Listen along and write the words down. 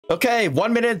Okay,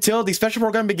 1 minute till the special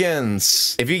program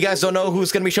begins. If you guys don't know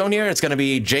who's going to be shown here, it's going to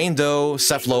be Jane Doe,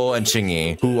 Seth Lowell, and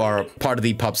Qingyi, who are part of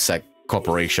the PubSec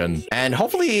Corporation. And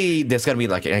hopefully there's going to be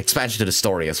like an expansion to the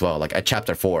story as well, like a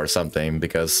chapter 4 or something,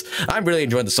 because I'm really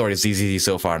enjoying the story of ZZZ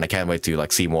so far, and I can't wait to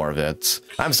like see more of it.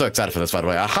 I'm so excited for this, by the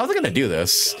way. How are they going to do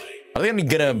this? Are they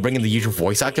gonna bring in the usual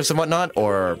voice actors and whatnot,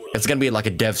 or it's going to be like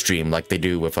a dev stream like they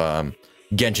do with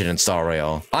Genshin and Star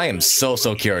Rail? I am so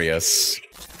curious.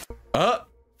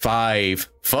 5,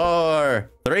 4,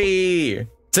 3,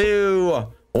 2,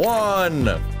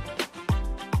 1.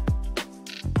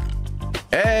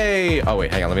 Hey! Oh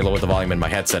wait, hang on. Let me lower the volume in my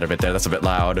headset a bit there. That's a bit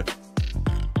loud.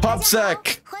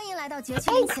 PubSec!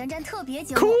 Oh,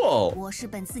 cool!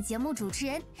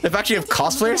 They've actually have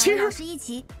cosplayers here?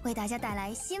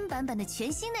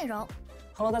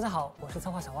 Hello， 大家好，我是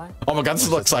策划小歪。 Oh my god, this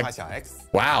looks like...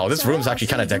 Wow, this room's actually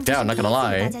kind of decked out, not gonna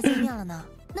lie.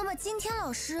 那么今天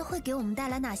老师会给我们带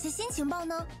来哪些新情报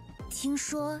呢？听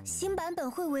说新版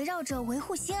本会围绕着维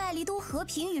护新爱丽都和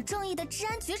平与正义的治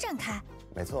安局展开。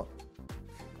没错。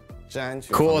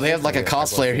 Cool, they have like a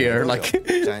cosplayer here. Like,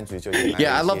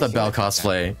 yeah, I love the Belle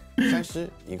cosplay.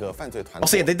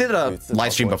 Also, yeah, they did a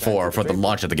live stream before for the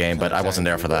launch of the game, but I wasn't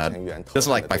there for that. This is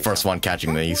like my first one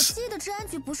catching these. 我记得治安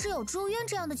局不是有朱渊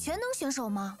这样的全能选手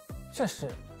吗？确实，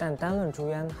但单论朱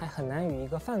渊还很难与一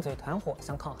个犯罪团伙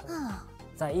相抗衡。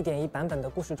在 1.1 版本的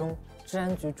故事中，治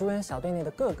安局朱渊小队内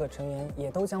的各个成员也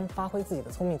都将发挥自己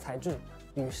的聪明才智，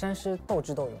与山狮斗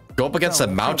智斗勇。Go up against a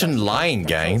mountain lion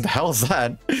gang? The hell is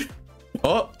that?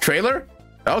 Oh, trailer?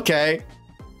 Okay.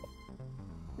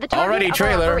 The target Already of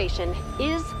trailer. Our operation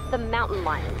is the Mountain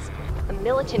Lions, a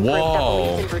militant group that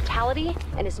believes in brutality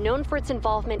and is known for its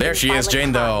involvement there in she is,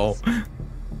 Jane Doe.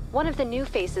 One of the new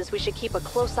faces we should keep a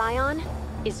close eye on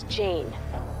is Jane.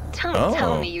 Don't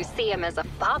tell me you see him as a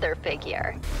father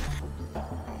figure.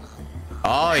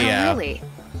 Oh, yeah. Really?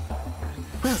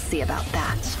 We'll see about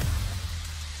that.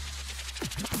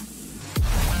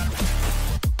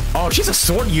 Oh, she's a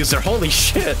sword user. Holy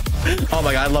shit. Oh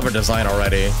my god, I love her design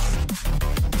already.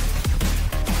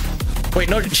 Wait,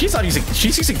 no, she's not using...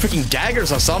 She's using freaking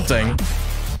daggers or something.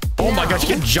 Oh my god, she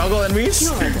can juggle enemies?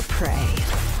 You're the prey.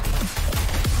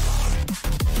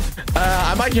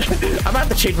 I might have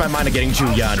to change my mind of getting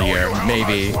Julian here.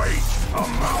 Maybe.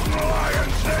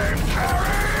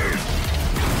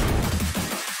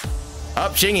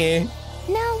 Up, Qingyi.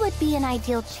 Now would be an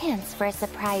ideal chance for a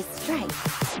surprise strike.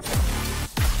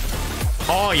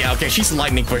 Oh yeah, okay, she's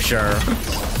lightning for sure.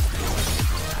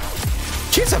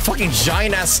 She's a fucking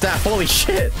giant ass staff, holy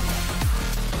shit.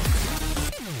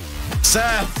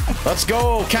 Seth, let's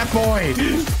go, Catboy.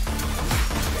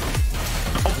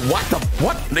 Oh, what the,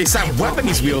 what is that weapon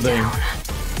he's wielding?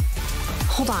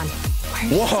 Hold on.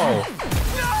 Whoa.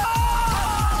 No!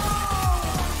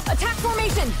 Attack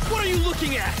formation. What are you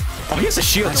looking at? Oh, he has a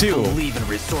shield too. I don't believe in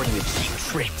resorting to cheap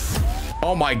tricks.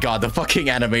 Oh my god, the fucking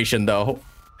animation though.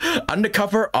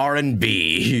 Undercover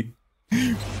R&B.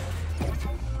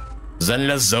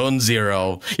 Zenless Zone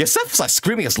 0. Yeah, Seth was like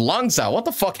screaming his lungs out. What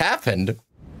the fuck happened?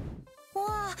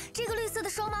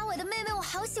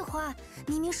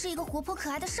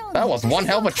 That was one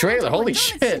hell of a trailer. Holy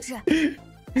shit.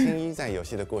 青一在游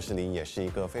戏的故事里也是一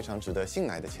个非常值得信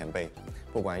赖的前辈，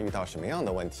不管遇到什么样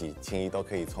的问题，青一都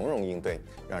可以从容应对，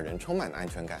让人充满安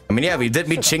全感。I mean, yeah, we did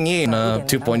meet Qingyi in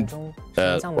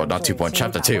well, not 2.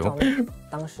 Chapter 2.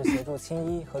 当时协助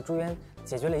青一和朱渊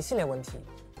解决了一系列问题，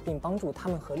并帮助他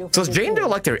们和六。So is Jane Doe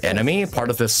like their enemy, part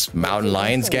of this Mountain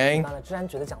Lions gang?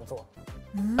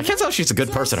 I can't tell if she's a good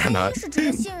person or not. 是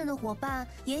值得信任的伙伴，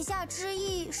言下之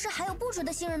意是还有不值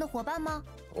得信任的伙伴吗？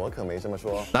我可没这么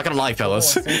说。Not gonna lie,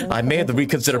 fellas, I may have to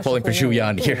reconsider pulling for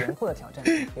Julian here.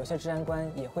 有些治安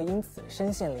官也会因此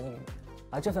身陷囹圄，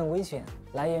而这份危险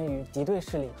来源于敌对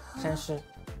势力山狮。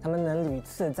 他们能屡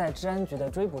次在治安局的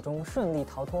追捕中顺利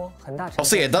逃脱，很大程度。Oh,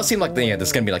 so yeah, it does seem like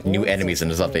there's gonna be like new enemies in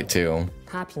this update too.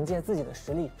 他凭借自己的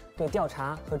实力对调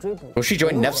查和追捕。Will she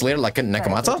join Neps later like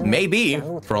Nekomata? Maybe.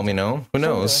 For all we know. Who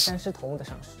knows?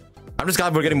 I'm just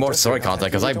glad we're getting more story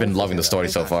content because I've been loving the story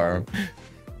so far.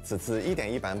 此次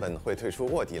 1.1 版本会推出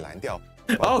卧底蓝调。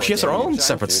 Oh, she has her own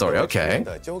separate story. Okay.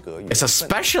 It's a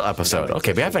special episode.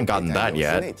 Okay, we haven't gotten that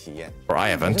yet. Or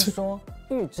I haven't.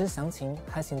 预知详情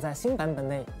还请在新版本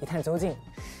内一探究竟。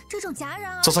这种戛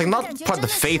然而 So it's like not part of the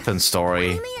Phaethon story.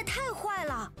 你们也太坏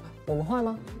了。我们坏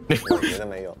吗？我觉得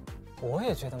没有。我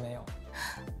也觉得没有。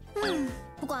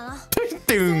不管了。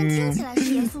虽然听起来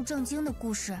是严肃正经的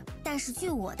故事，但是据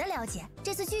我的了解，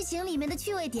这次剧情里面的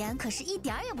趣味点可是一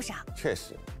点儿也不少。确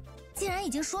实。 既然已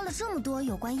经说了这么多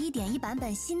有关1.1版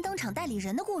本新登场代理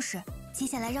人的故事，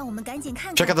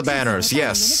 Check out the banners,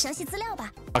 yes.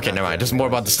 Okay, never mind. Just more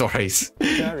about the stories.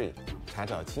 Jerry 查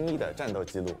找青衣的战斗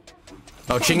记录。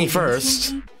 Oh, Qingyi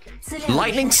first.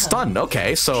 Lightning stun.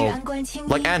 Okay, so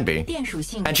like Anbi,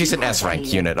 and she's an S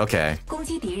rank unit. Okay.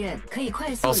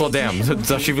 Also, damn,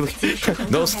 does she really?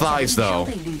 Those thighs though.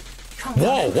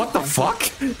 Whoa! What the fuck?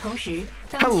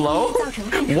 Hello?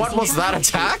 What was that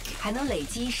attack?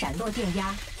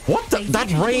 What the?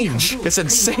 That range is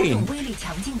insane.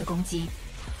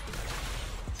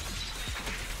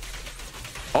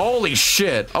 Holy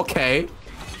shit! Okay.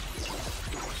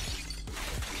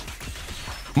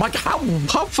 Mike, how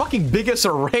fucking big is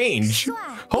her range?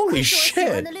 Holy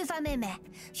shit!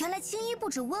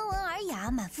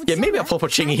 Yeah, maybe I'll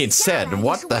put Qingyi instead.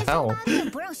 What the hell?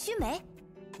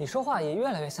 你说话也越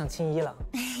来越像青衣了。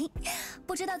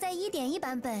不知道在1.1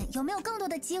版本有没有更多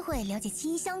的机会了解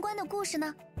青衣相关的故事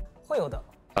呢？会有的。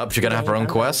 Up, she's gonna have her own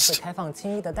quest. 会开放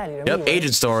青衣的代理人 Yep,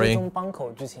 agent story. 中帮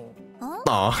口剧情。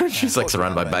Aw, she's like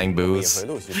surrounded by bang 我们也 boos. 会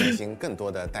陆续更新更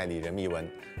多的代理人秘闻，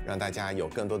让大家有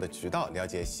更多的渠道了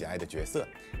解喜爱的角色。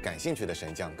感兴趣的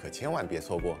神将可千万别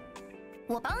错过。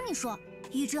我帮你说，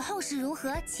预知后事如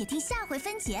何，且听下回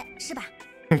分解，是吧？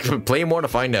 Play more to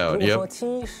find out. 如果说 Yep.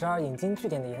 青衣12引经据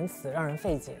典的言辞让人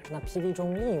费解，那 PV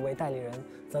中另一位代理人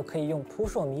则可以用扑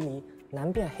朔迷离、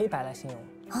难辨黑白来形容。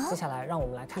接下来让我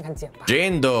们来看看简吧。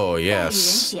 Jando, 代理人 yes.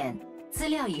 选资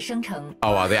料已生成。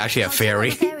 Oh wow, they actually have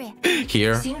fairy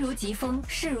here. 形如疾风，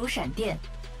势如闪电。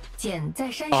简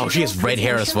在山石 Oh, she has red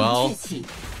hair as well.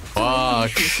 Fuck.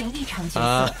 属性异常角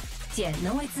色，简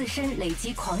能为自身累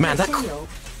积狂热 Man, that 心流，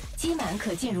积满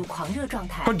可进入狂热状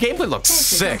态。 Her gameplay looks 在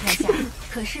此状 sick. 态下，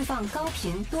可释放高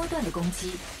频多段的攻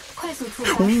击，快速触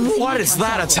发属性 What 异 is 常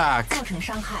that 效果 attack? 造成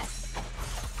伤害。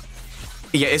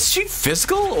 Yeah, is she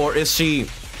physical or is she?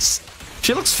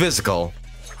 She looks physical.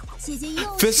 姐姐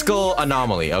又 Physical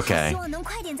anomaly. 希 Okay. 望能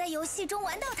快点在游戏中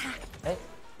玩到它。哎，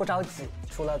不着急，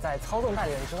除了在操纵代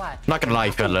理人之外 Not gonna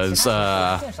lie, fellas. 其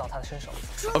他介绍他的身手。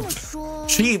这么说，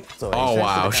 She. Oh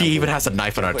wow, she even has a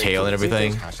knife on her tail and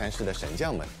everything. 查山师的神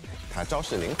将们，他招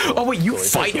式灵活。 Oh, wait, you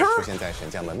作为 fight 对手 her? 出现在神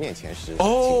将们面前时，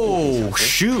 Oh 请务必小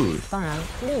心 shoot. 当然，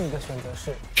另一个选择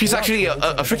是 She's actually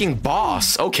a freaking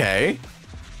boss. Okay.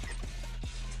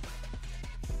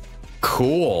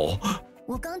 Cool.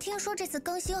 我刚听说这次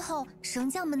更新后，神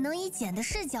将们能以简的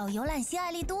视角游览新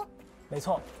爱丽都。没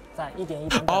错，在1.1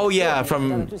版本 Oh yeah,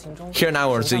 from 剧情中 here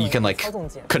now, so you can like 操纵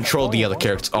简 control the other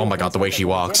characters. Oh my god, the way she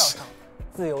walks.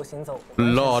 自由行走。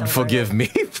 Lord, forgive me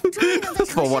终于能在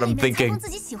for 城 what 市里 I'm 面操 thinking. 纵自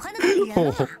己喜欢的代理人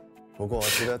了嘛。不过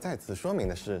值得再次说明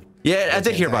的是 Yeah, I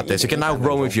did hear about this. You can now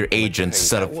roam with your agents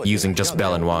instead of using just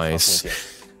Bell and Wise.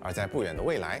 而在不远的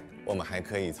未来，我们还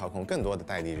可以操控更多的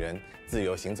代理人，自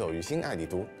由行走于新爱丽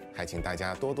都，还请大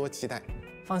家多多期待。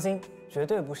放心，绝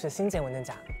对不是新建文件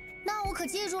夹。那我可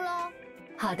记住喽。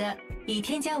好的，已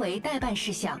添加为待办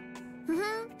事项。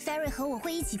Ferry 和我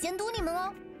会一起监督你们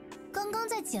哦。刚刚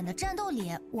在简的战斗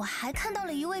里，我还看到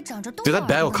了一位长着多 Dude, 耳 that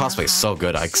朵 Bell 的 cosplay is so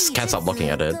good. I 是你 can't stop 这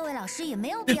looking at 次 it. 各位老师也没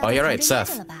有必要 Oh, you're right, 再着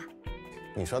Seth. 了吧？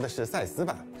你说的是赛斯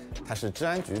吧？他是治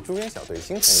安局朱渊小队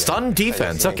新成员 Stun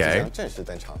defense, 在游戏内 okay. 即将正式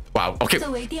登场。 Wow, okay.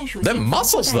 作为电属 Them 性保护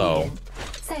muscles 代理 though. 人，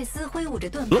赛斯挥舞着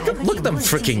盾牌 Look 和 at 警 look at them 棍进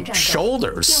freaking 行战斗，并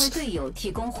shoulders. 为队友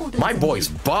提供护盾 My 增 boy's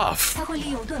益。 buff. 他会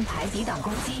利用盾牌抵挡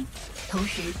攻击，同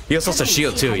时 He also has a 他的武器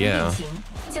shield too, 还能 yeah. 变形，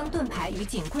将盾牌与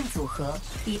警棍组合，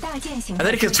以大剑形 And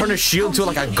then he can turn his shield to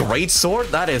like a great sword.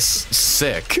 That is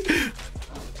sick.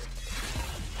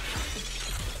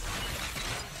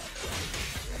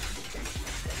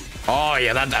 Oh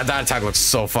yeah, that attack looks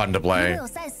so fun to 如果 play. 有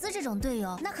赛斯这种队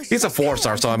友，那可是 He's a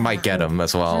 4-star, so I might get him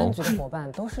as 治安 well. 局的伙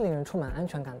伴都是令人充满安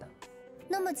全感的。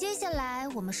那么接下来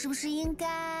我们是不是应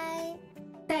该？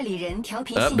代理人调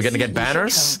频 We're 信 gonna 息 get 已生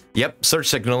banners. 成。 Yep, search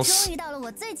signals. 终于到了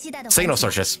我最期待的 Signal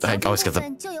环节 searches. I always get the 部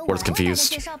分就由 words 我来为大家 confused.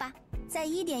 介绍吧。在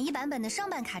1.1版本的上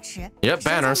半卡池 Yep, 神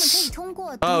将们 banners. 可以通过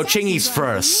Oh, 独家 Qingyi's 形状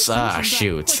和 first. 音情 Ah, 程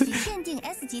shoot. 度获取限定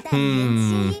S 级代理人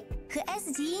青衣和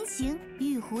S 级阴晴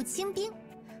玉壶清兵。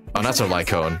 Oh, that's her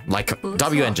Lycone. Like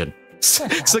W engine.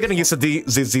 Still gonna use the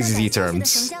ZZZ 神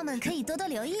terms. 将们可以多多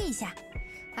留意一下。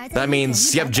而在 That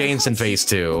means 1.1 yep, Jane's in phase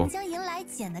我们 2. 将迎来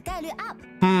减的概率 up。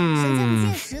神将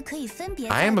们届时可以分别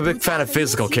I am a big fan of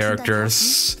physical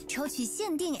characters. 抽取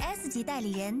限定 S 级代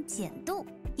理人减度，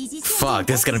以及 Fuck,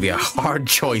 this is gonna be a hard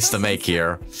choice to make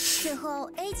here. 最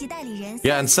后 A 级代理人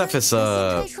Yeah, and Seth is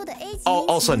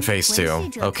also in phase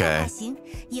 2. Okay.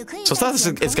 So Seth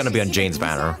is gonna be on Jane's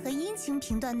banner. 和阴晴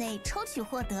频段内抽取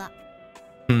获得。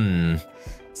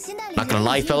 Not gonna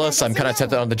lie, fellas, I'm kind of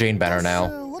tempted on the Jane banner now.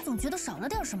 我总觉得少了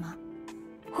点什么。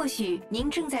或许您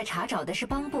正在查找的是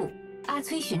帮部阿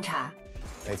崔巡查。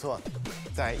没错，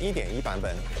在1.1版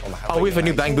本，我们还 Oh, we have a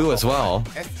new bamboo as well.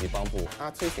 S 级帮部阿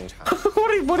崔巡查。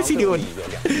What is he doing? 有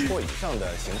2级或以上的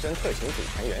刑侦特勤组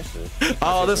成员时，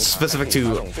 Oh, this is specific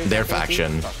to their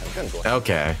faction. 造成更多。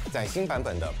 Okay. 在新版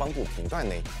本的帮部频段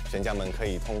内，神将们可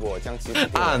以通过将其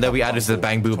And then we added the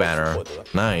bamboo banner. 又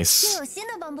Nice. 有新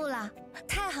的帮部了，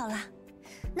太好了。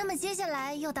那么接下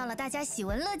来又到了大家喜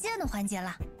闻乐见的环节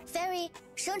了。Fairy，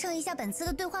 生成一下本次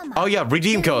的兑换码。Oh yeah,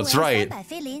 redeem codes, right? 300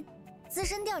菲林，资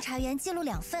深调查员记录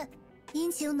2份，殷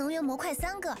勤能源模块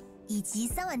3个，以及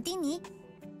3碗丁尼。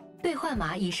兑换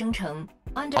码已生成。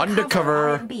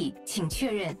Undercover RNB， 请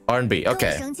确认。R&B.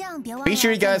 Okay. Be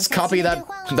sure you guys copy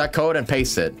that code and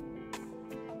paste it.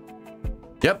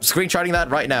 Yep, screenshotting that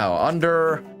right now. You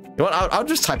know what? I'll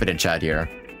just type it in chat here.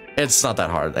 It's not that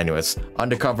hard. Anyways,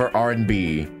 undercover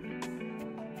R&B.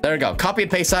 There we go. Copy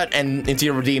and paste that and into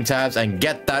your redeem tabs and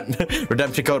get that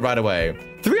redemption code right away.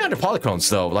 300 polychrones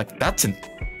though. Like that's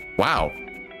wow.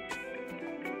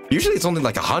 Usually it's only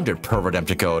like 100 per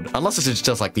redemption code, unless it's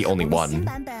just like the only one. 新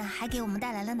版本还给我们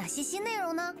带来了哪些新内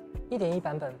容呢？1.1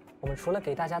版本，我们除了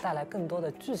给大家带来更多的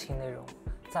剧情内容，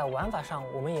在玩法上，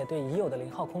我们也对已有的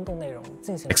0号空洞内容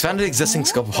进行 expanded existing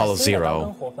scope of Hollow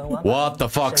Zero. What the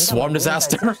fuck? Swarm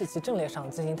disaster? 在世系阵列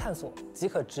上进行探索，即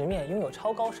可直面拥有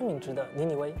超高生命值的尼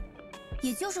尼微。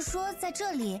也就是说，在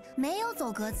这里没有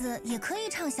走格子，也可以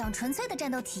畅享纯粹的战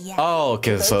斗体验。Oh,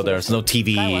 okay. So there's no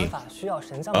TV.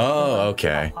 Oh,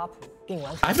 okay.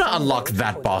 I've not unlocked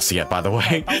that boss yet, by the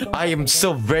way. I am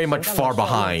still very much far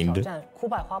behind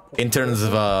in terms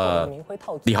of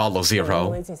the Hollow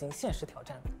Zero.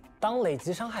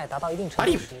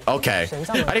 Okay, I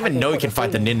didn't even know you can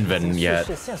fight the Ninvin yet.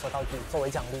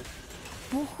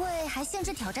 不会还限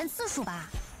制挑战次数吧？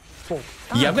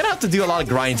 Yeah, I'm gonna have to do a lot of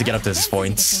grinding to get up to this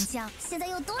point.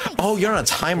 Oh, you're on a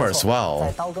timer as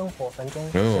well.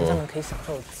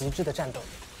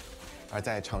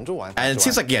 And it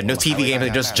seems like, yeah, no TV game, they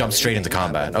just jump straight into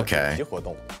combat. Okay.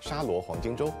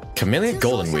 Chameleon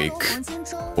Golden Week.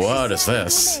 What is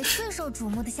this?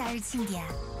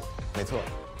 没错，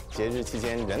节日期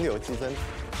间人流激增，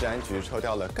治安局抽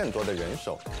调了更多的人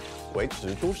手，维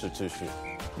持都市秩序。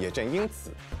也正因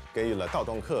此，给予了盗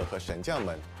洞客和神将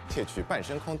们窃取半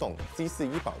身空洞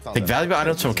Z41 宝藏。 Take valuable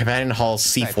items from Companion Hall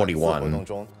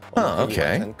C41. Oh,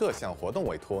 okay. 完成各项活动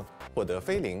委托，获得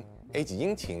菲林、A 级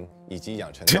殷勤以及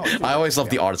养成。I always love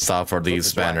the art style for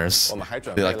these banners.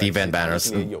 They like the event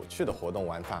banners. 有趣的活动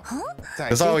玩法，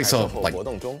 There's always so like,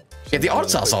 yeah, the art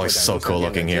style's always so cool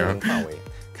looking here.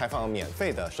 开放免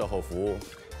费的售后服务。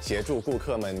 协助顾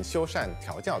客们修缮、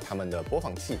调教他们的播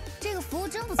放器。这个服务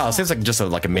真不错。 Oh, seems like just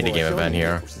like a mini game event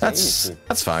here. That's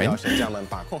fine. 神将们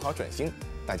把控好准心，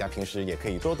大家平时也可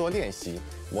以多多练习，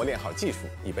磨练好技术，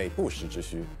以备不时之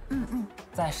需。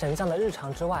在神将的日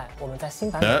常之外，我们在新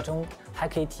版本中还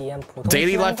可以体验普通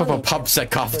daily life of a PubSec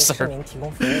officer. 市民提供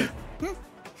服务。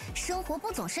生活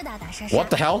不总是打打杀杀。 What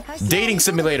the hell? Dating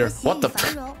simulator. What the?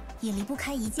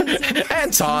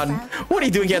 Anton, what are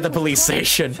you doing here at the police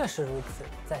station? 确实如此。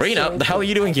 Rena, the hell are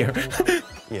you doing here?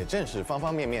 也正是方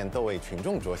方面面都为群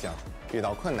众着想，遇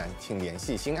到困难请联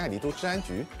系新爱丽都治安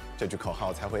局，这句口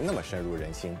号才会那么深入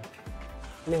人心。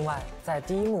另外，在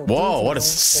第一幕 Whoa, what is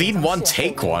Scene 1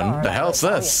 Take 1? The hell is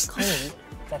this? 康妮，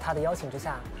在他的邀请之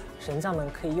下，神将们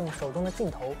可以用手中的镜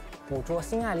头捕捉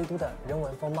新爱丽都的人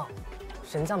文风貌。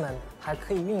神将们还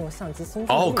可以运用相机新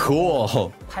Oh,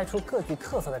 cool. 拍出各具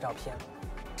特色的照片。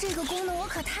 这个功能我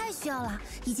可太需要了，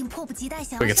已经迫不及待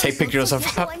想 We can take pictures of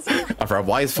our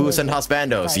waifus and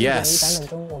husbandos. Yes. 版本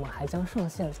中，我们还将上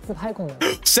线自拍功能。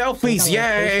 Selfies,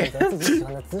 yay! 选择自己喜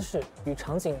欢的姿势与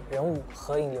场景、人物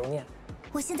合影留念。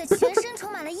我现在全身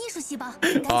充满了艺术细胞。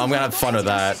Oh, I'm gonna have fun with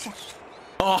that.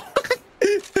 Oh,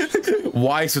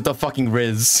 wives with the fucking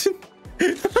Riz.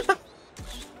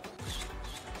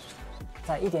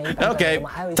 Okay,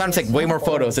 time to take way more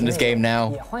photos in this game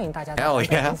now. Hell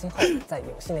yeah.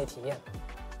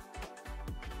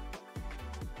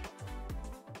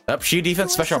 Up, shield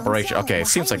defense, special operation. Okay,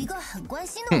 seems like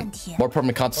more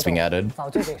permanent concepts being added.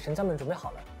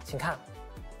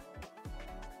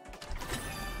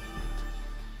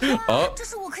 Oh.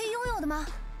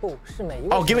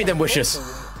 Oh, give me them wishes.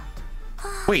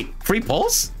 Wait, free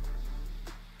pulls?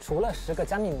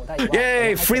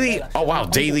 Yay, freely. Oh wow,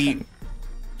 daily.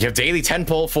 You have daily 10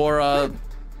 pull for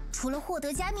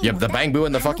you have the bamboo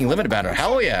and the fucking limited banner.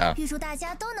 Hell yeah. 预祝大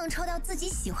家都能抽到自己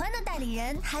喜欢的代理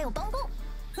人，还有帮部。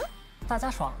大家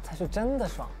爽才是真的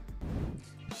爽。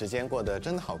时间过得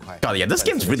真的好快。 God, yeah, this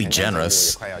game's really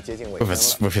generous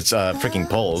with its freaking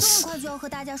pulls.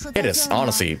 It is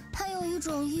honestly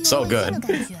so good.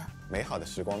 美好的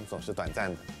时光总是短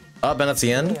暂的， Up and that's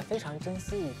the end.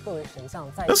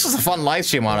 This was a fun live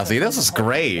stream, honestly. This is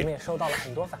great.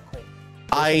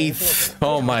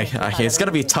 Oh my, it's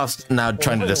gonna be tough now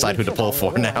trying to decide who to pull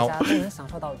for now.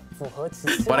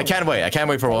 But I can't wait. I can't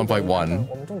wait for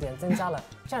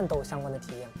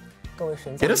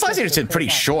 1.1. Yeah, this live stream is pretty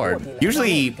short.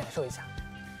 Usually, for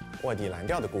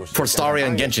Staria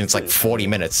and Genshin, it's like 40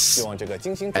 minutes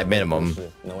at minimum.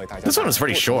 This one is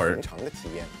pretty short.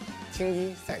 青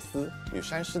衣、赛斯与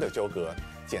山狮的纠葛，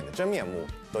简的真面目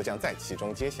都将在其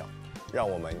中揭晓，让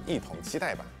我们一同期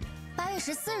待吧。8月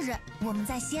14日，我们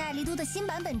在新爱丽都的新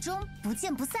版本中不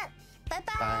见不散，拜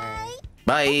拜。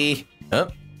Bye.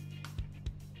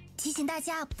 提醒大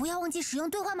家不要忘记使用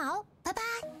兑换码哦，拜拜。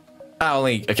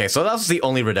Okay, so that was the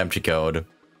only redemption code.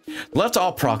 Left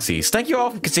all proxies. Thank you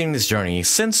all for continuing this journey.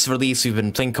 Since release, we've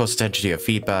been paying close attention to your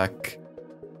feedback.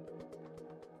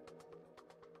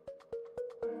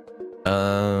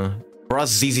 For us,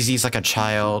 ZZZ is like a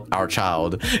child, our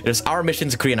child. It is our mission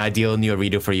to create an ideal new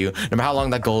redo for you. No matter how long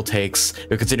that goal takes,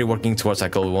 we'll continue working towards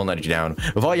that goal. We won't let you down.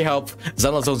 With all your help,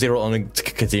 Zenless Zone Zero only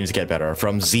continues to get better.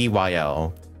 From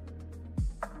ZYL.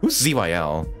 Who's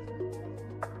ZYL?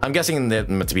 I'm guessing they're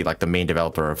meant to be like the main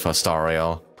developer of Star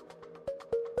Rail.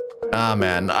 Ah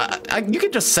man, you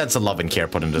can just sense the love and care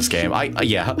put in this game.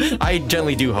 Yeah, I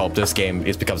generally do hope this game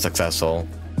becomes successful.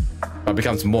 Or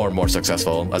becomes more and more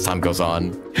successful as time goes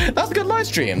on. That was a good live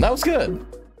stream. That was good.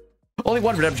 Only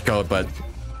one redemption code, but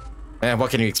what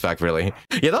can you expect, really?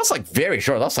 Yeah, that was like very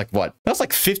short. That was like what? That was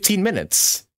like 15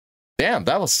 minutes. Damn,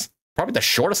 that was probably the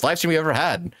shortest live stream we ever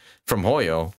had from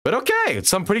Hoyo. But okay, it's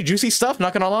some pretty juicy stuff,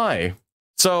 not gonna lie.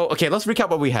 So, okay, let's recap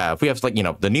what we have. We have, like, you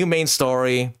know, the new main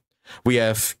story. We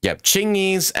have,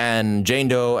 Qingyi's and Jane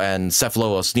Doe and Seth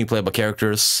Lowell's new playable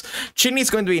characters. Qingyi's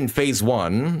going to be in Phase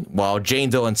 1, while Jane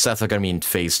Doe and Seth are going to be in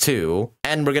Phase 2.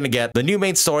 And we're going to get the new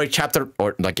main story chapter,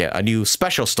 or like a new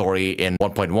special story in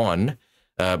 1.1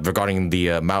 regarding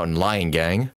the Mountain Lion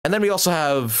Gang. And then we also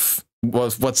have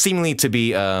what seemingly to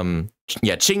be,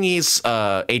 Qingyi's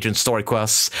agent story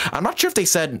quests. I'm not sure if they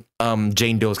said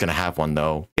Jane Doe is going to have one,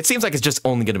 though. It seems like it's just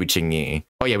only going to be Qingyi.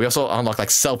 Oh yeah, we also unlock like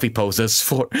selfie poses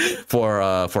for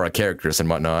our characters and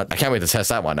whatnot. I can't wait to test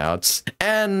that one out.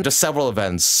 And just several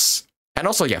events. And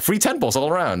also, yeah, free temples all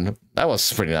around. That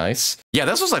was pretty nice. Yeah,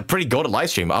 this was like pretty golden live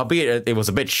stream, albeit it was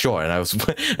a bit short,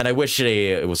 and I wish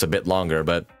it was a bit longer,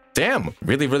 but damn,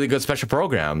 really, really good special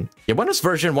program. Yeah, when does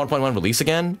version 1.1 release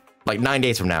again? Like 9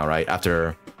 days from now, right?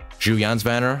 After Zhuyan's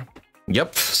banner.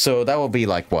 Yep, so that will be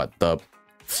like what, the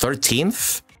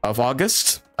 13th of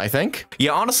August, I think.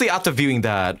 Yeah, honestly, after viewing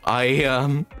that,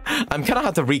 I'm gonna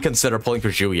have to reconsider pulling for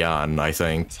Zhuyan, I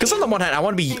think. Because on the one hand, I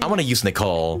want to use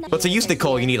Nicole, but to use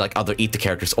Nicole, you need like either eat the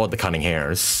characters or the cunning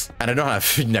hairs, and I don't have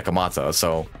Nekomata,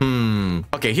 so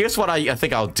okay, here's what I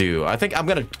think I'll do. I think I'm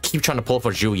gonna keep trying to pull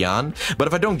for Zhuyan, but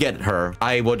if I don't get her,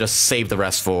 I will just save the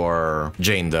rest for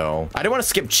Jane Doe. I don't want to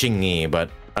skip Qingyi, but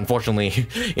unfortunately,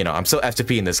 you know, I'm so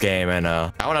FTP in this game, and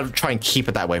I want to try and keep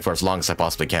it that way for as long as I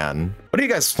possibly can. What do you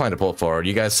guys plan to pull for? Are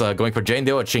you guys going for Jane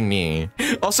Doe or Qingyi?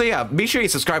 Also, yeah, be sure you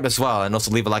subscribe as well, and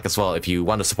also leave a like as well if you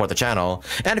want to support the channel,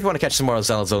 and if you want to catch some more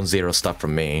Zenless Zone Zero stuff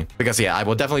from me. Because, yeah, I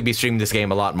will definitely be streaming this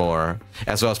game a lot more,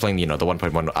 as well as playing, you know, the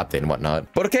 1.1 update and whatnot.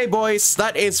 But okay, boys,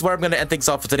 that is where I'm going to end things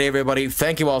off for today, everybody.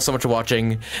 Thank you all so much for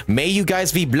watching. May you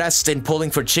guys be blessed in pulling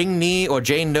for Qingyi or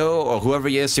Jane Doe or whoever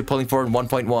it is you're pulling for in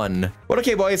 1.1. But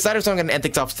okay, boys, that is what I'm going to end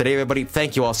things off for today, everybody.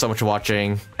 Thank you all so much for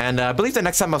watching. And I believe the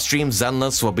next time I'll stream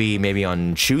Zenless will be maybe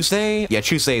on Tuesday. Yeah,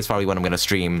 Tuesday is probably when I'm going to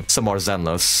stream some more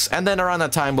Zenless. And then around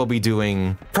that time, we'll be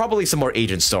doing probably some more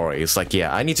agent stories. Like,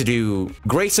 yeah, I need to do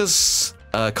Grace's,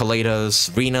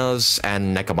 Kaleda's, Rina's,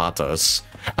 and Nekomatas.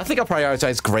 I think I'll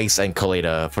prioritize Grace and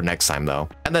Kaleda for next time, though.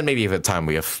 And then maybe if it's time,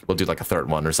 we'll do like a third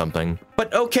one or something.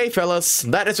 But okay, fellas,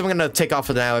 that is what I'm going to take off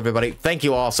for now, everybody. Thank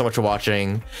you all so much for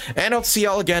watching. And I'll see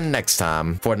y'all again next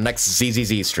time for the next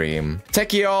ZZZ stream. Take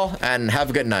care, y'all, and have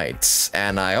a good night.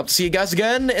 And I hope to see you guys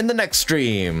again in the next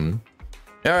stream.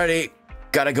 Alrighty,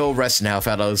 gotta go rest now,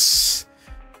 fellas.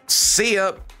 See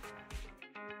ya.